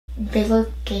They look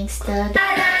gangsta. Oh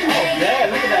man,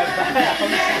 look at that back.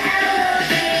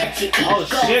 Oh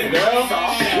shit, girl.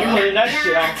 You're putting that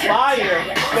shit on fire.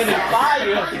 Spinning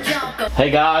fire. Hey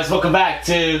guys, welcome back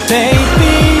to Baby,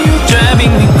 you're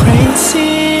driving me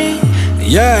crazy.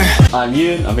 Yeah. I'm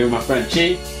Yoon. I'm here with my friend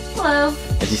Chi. Hello.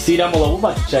 As you see down below, we're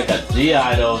about to check out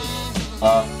I-DLE's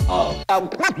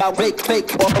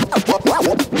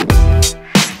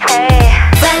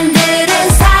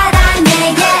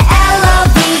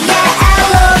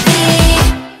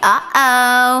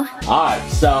Alright,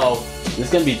 so this is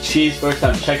gonna be Chi's first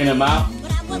time checking him out.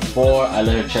 Before I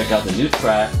let her check out the new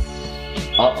track,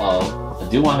 I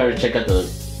do want her to check out the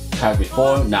track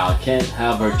before. Now I can't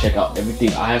have her check out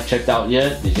everything I have checked out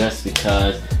yet, just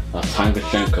because of time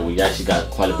constraint, because we actually got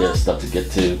quite a bit of stuff to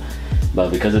get to. But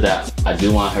because of that, I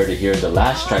do want her to hear the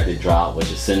last track they dropped,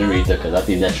 which is Senorita, because I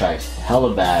think that track's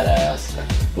hella badass.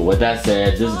 But with that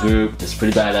said, this group is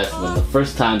pretty badass. When the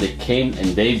first time they came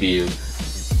and debuted,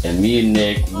 and me and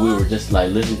Nick, we were just like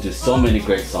listening to so many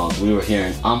great songs. We were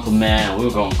hearing Man, we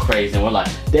were going crazy, and we're like,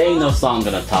 there ain't no song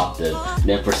gonna top this. And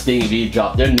then for Sting V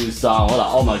dropped their new song, we're like,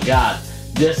 oh my god,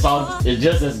 this song is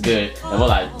just as good. And we're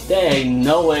like, there ain't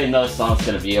no way another song's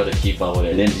gonna be able to keep up with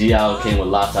it. And then I-DLE came with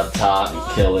Latakz and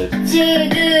Kill It. Oh,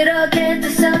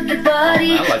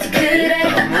 I like that.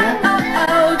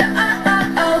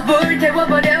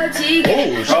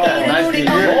 Oh, nice deep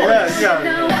voice. Yeah,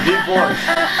 deep voice.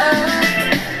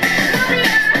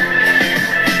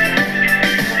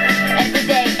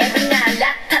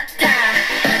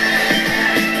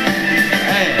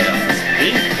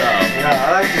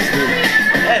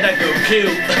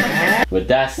 With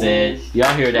that said,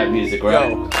 y'all hear that music,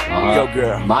 right? Yo,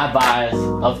 girl. My bias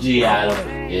of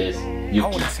I-DLE is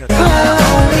Yuki.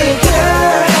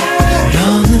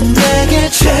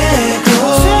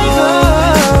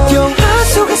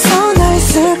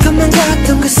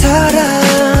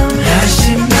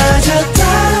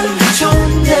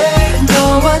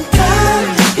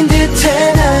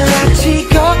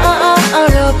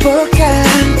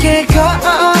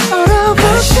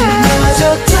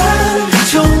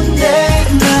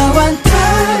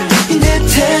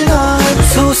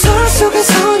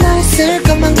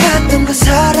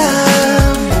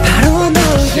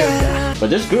 But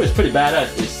this group is pretty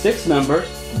badass. It's 6 members.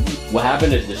 What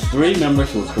happened is there's 3 members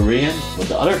who are Korean, but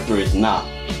the other 3 is not.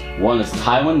 One is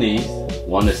Taiwanese,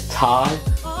 one is Thai,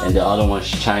 and the other one's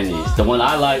Chinese. The one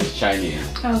I like is Chinese.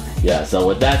 Okay. Yeah, so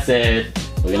with that said,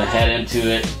 we're gonna head into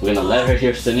it. We're gonna let her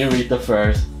hear Senorita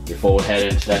first before we head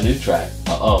into that new track.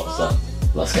 So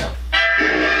let's go.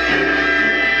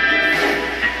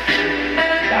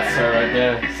 That's her right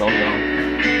there, so young.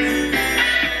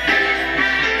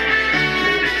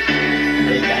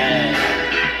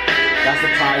 That's the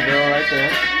Thai girl right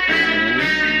there.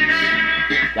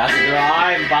 That's the girl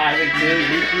I'm vibing to.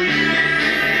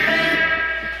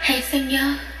 Hey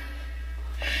senor,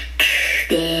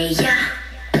 그대여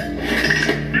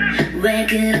왜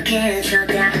그렇게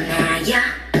쳐다보나요?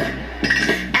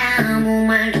 아무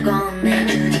말도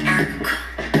건네주지 않고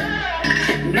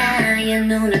나의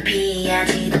눈을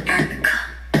피하지도 않고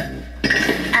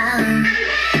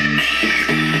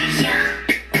그대여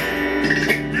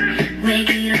왜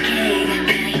그렇게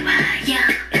가까이 와요?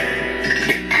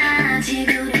 아직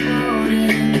우리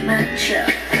모르는 게 많죠.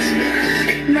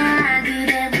 나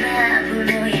그대보다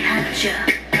불러야 하죠.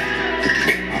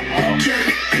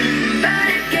 조금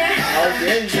빠르게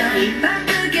좀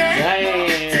바쁘게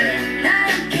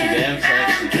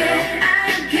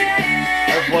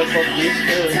Her voice so deep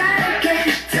too.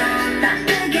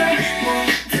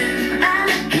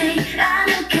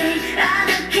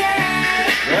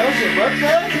 Where's your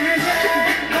birthday?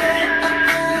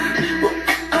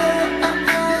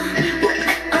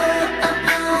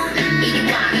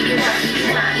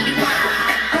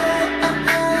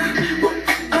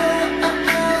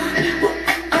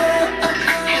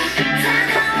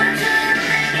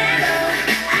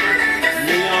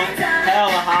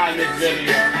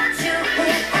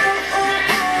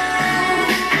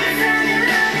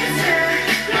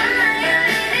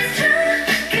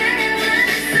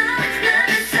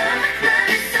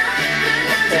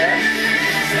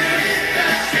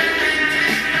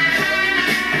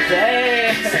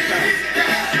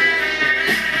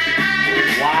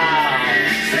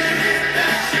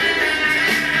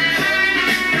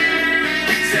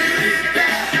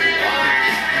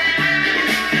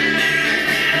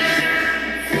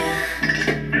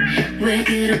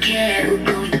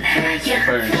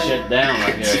 Burning shit down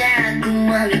right here.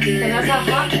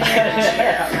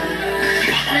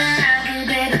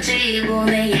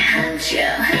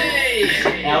 Hey!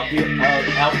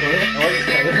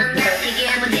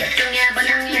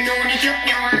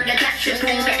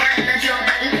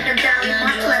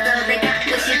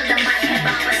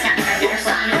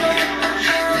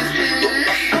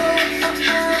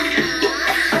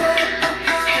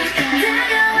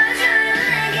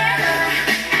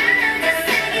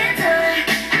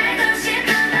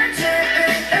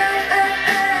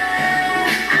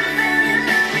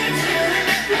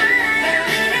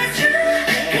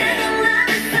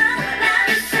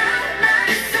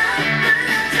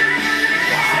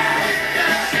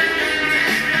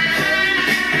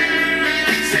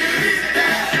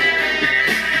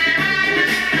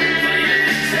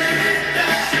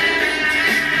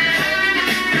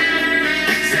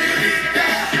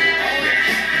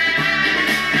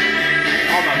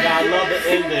 Oh my god, I love the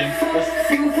ending.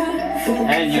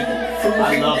 And you,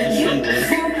 I love this ending.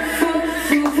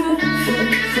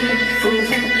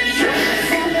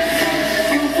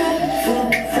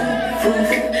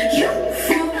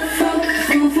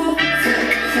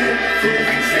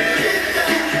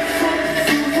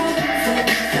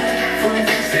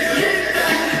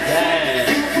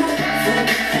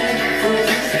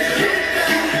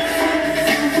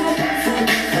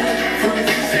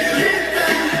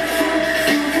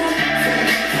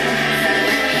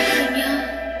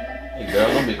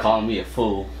 Calling me a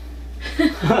fool.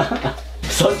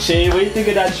 So Chi, what do you think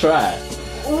of that track?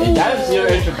 And that was your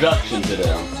introduction to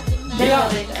them. They're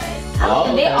really good.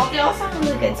 Oh, they all sound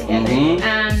really good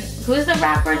together. Who's the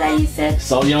rapper that you said?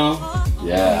 So Young?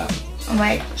 Yeah. I'm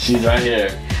like, she's right here.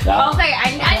 I was like,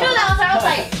 I knew that. I was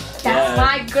like, that's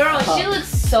my girl. She looks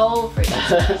so freaking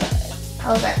good.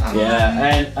 I was like, yeah,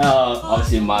 and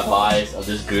obviously my bias of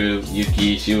this group,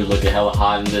 Yuki, she was looking hella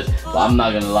hot in this. But I'm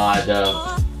not gonna lie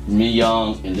though. Mi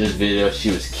Young in this video, she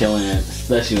was killing it,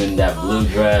 especially in that blue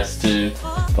dress too.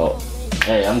 But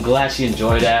hey, I'm glad she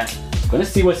enjoyed that. Gonna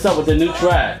see what's up with the new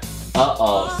track.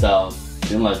 So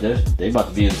seems like they about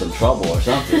to be in some trouble or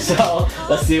something. So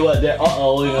let's see what they're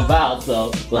uh-ohing about.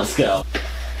 So let's go.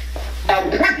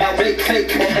 Okay.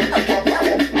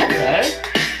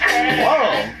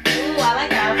 Whoa. Ooh, I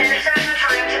like that.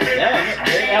 Yeah,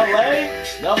 in LA?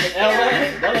 No, in LA?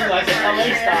 That looks like an LA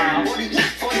style.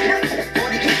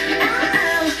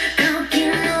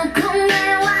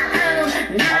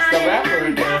 That's the rapper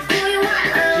again.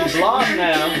 She's blonde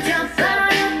now.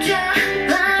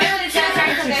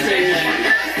 She's singing.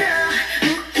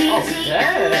 Oh,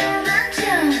 yeah.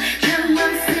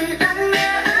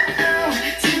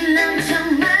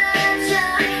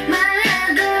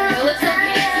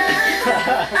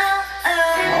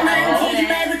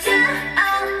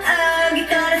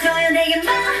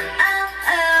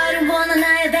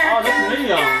 Oh, that's me,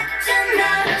 y'all.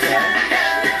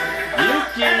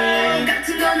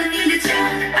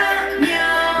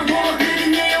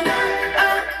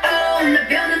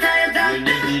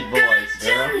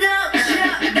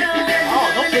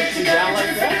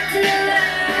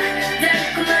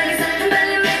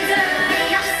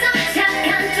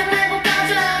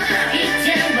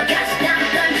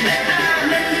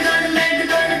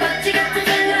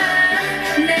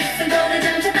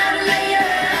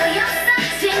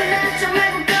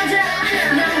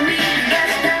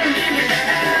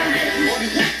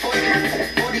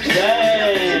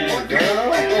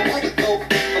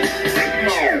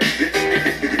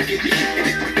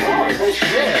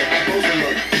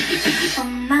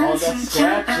 Oh, that's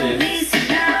scratching.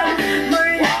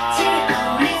 Wow.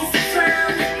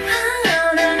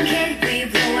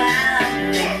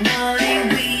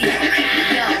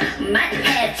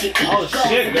 Oh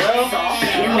shit, girl.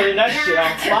 You're putting that shit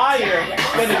on fire.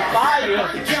 Spinning fire.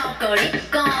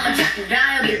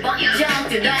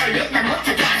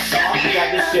 Oh, you got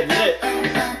this shit lit.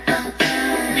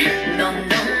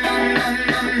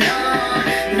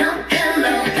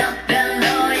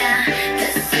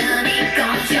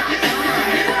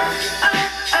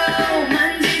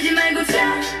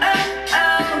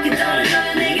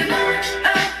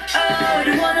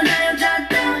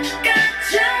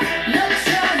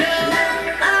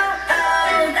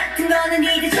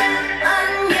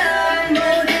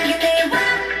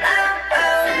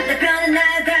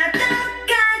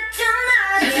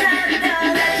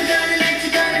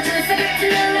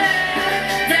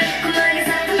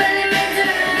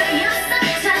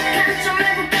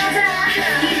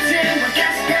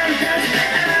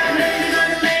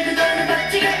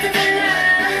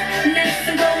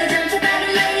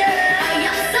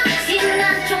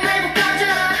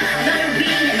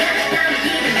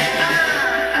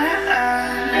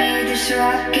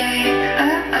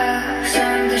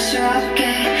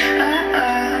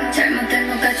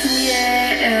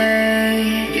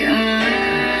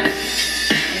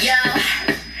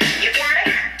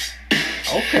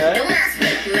 Okay. Don't mess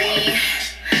with me.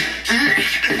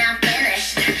 Now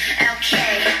finished.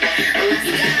 Okay, let's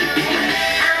go.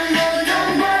 아무도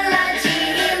몰랐지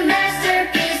이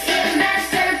masterpiece, 이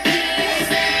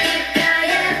masterpiece.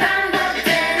 귓가에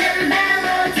반복되는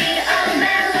melody, oh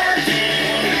melody.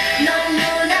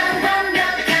 너무나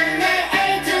완벽한 내 A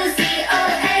to Z,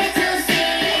 oh A to Z.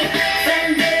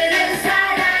 팬들은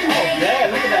사랑해. Oh man,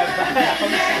 look at that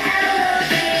bounce.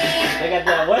 They got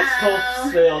that West Coast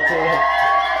feel to it.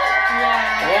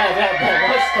 Yeah, that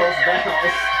West Coast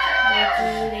bounce.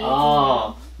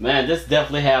 Oh man, this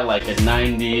definitely had like a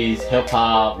 90s hip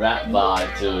hop rap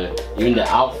vibe to it. Even the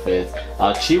outfits.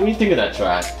 Chi, what do you think of that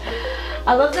track?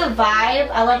 I love the vibe.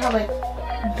 I love how like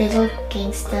They look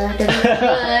gangsta. They look good.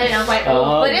 And I was like,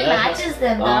 oh, but it matches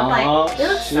them though. I'm like, it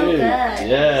looks so good.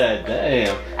 Yeah,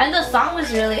 damn. And the song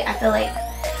was really, I feel like,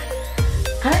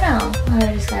 I don't know how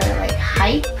to describe it, like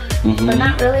hype, but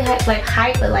not really hype, like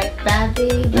hype, but like bad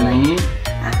babe, but like,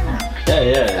 I don't know.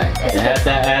 Yeah. It has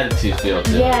that attitude feel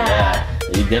to it. Yeah.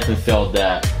 You definitely felt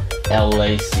that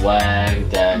LA swag,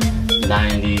 that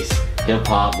 90s hip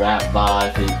hop rap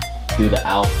vibe through the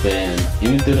outfit and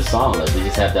even through the song. Like, they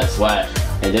just have that swag.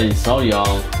 And then So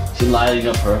Young, she lighting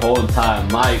up her whole entire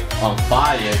mic on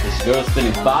fire because girls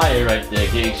spinning fire right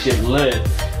there, getting shit lit.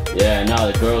 Yeah,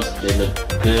 no, the girls, they look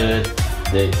good.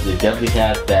 They definitely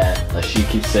have that, like she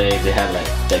keeps saying, they have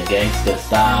like that gangster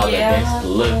style, that gangster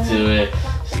look to it.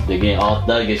 They're getting all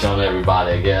thuggish on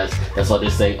everybody, I guess. That's what they're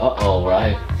saying, uh-oh,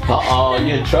 right? Uh-oh,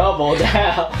 you're in trouble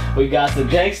now. We got some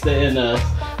gangster in us.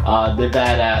 They're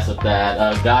badass with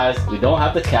that. Guys, we don't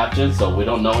have the caption, so we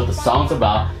don't know what the song's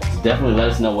about. So definitely let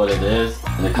us know what it is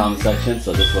in the comment section,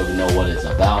 so this way we know what it's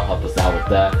about. Help us out with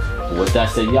that. And with that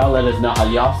said, y'all let us know how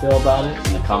y'all feel about it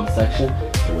in the comment section.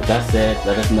 And with that said,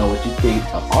 let us know what you think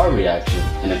of our reaction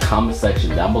in the comment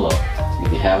section down below.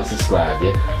 If you haven't subscribed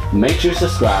yet, make sure you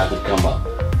subscribe to become a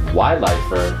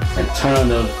Ylifer and turn on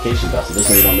the notification bell so this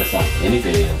way you don't miss out on any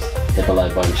videos. Hit the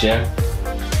like button, share,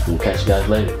 and we'll catch you guys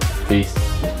later. Peace.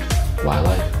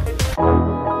 Ylife.